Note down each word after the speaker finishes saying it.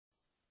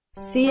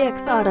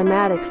CX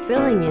automatic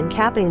filling and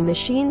capping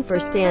machine for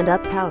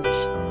stand-up pouch.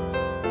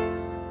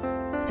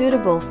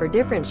 Suitable for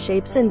different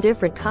shapes and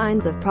different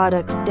kinds of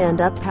product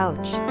stand-up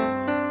pouch.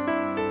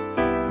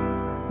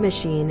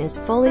 Machine is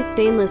fully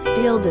stainless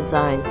steel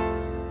design.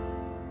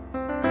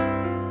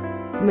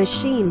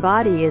 Machine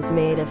body is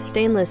made of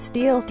stainless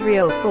steel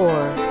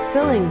 304.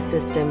 Filling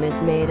system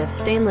is made of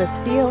stainless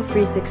steel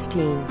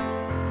 316.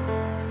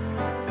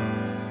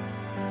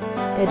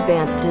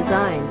 Advanced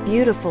design,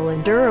 beautiful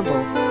and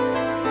durable.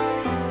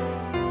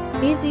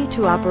 Easy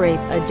to operate,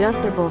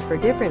 adjustable for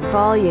different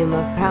volume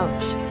of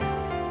pouch.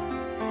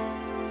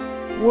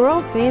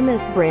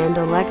 World-famous brand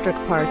electric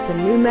parts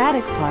and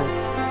pneumatic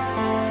parts.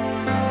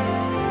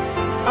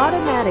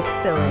 Automatic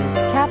filling,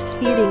 caps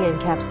feeding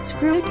and caps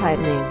screw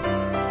tightening.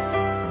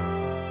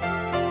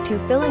 2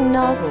 filling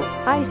nozzles,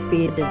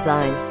 high-speed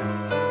design.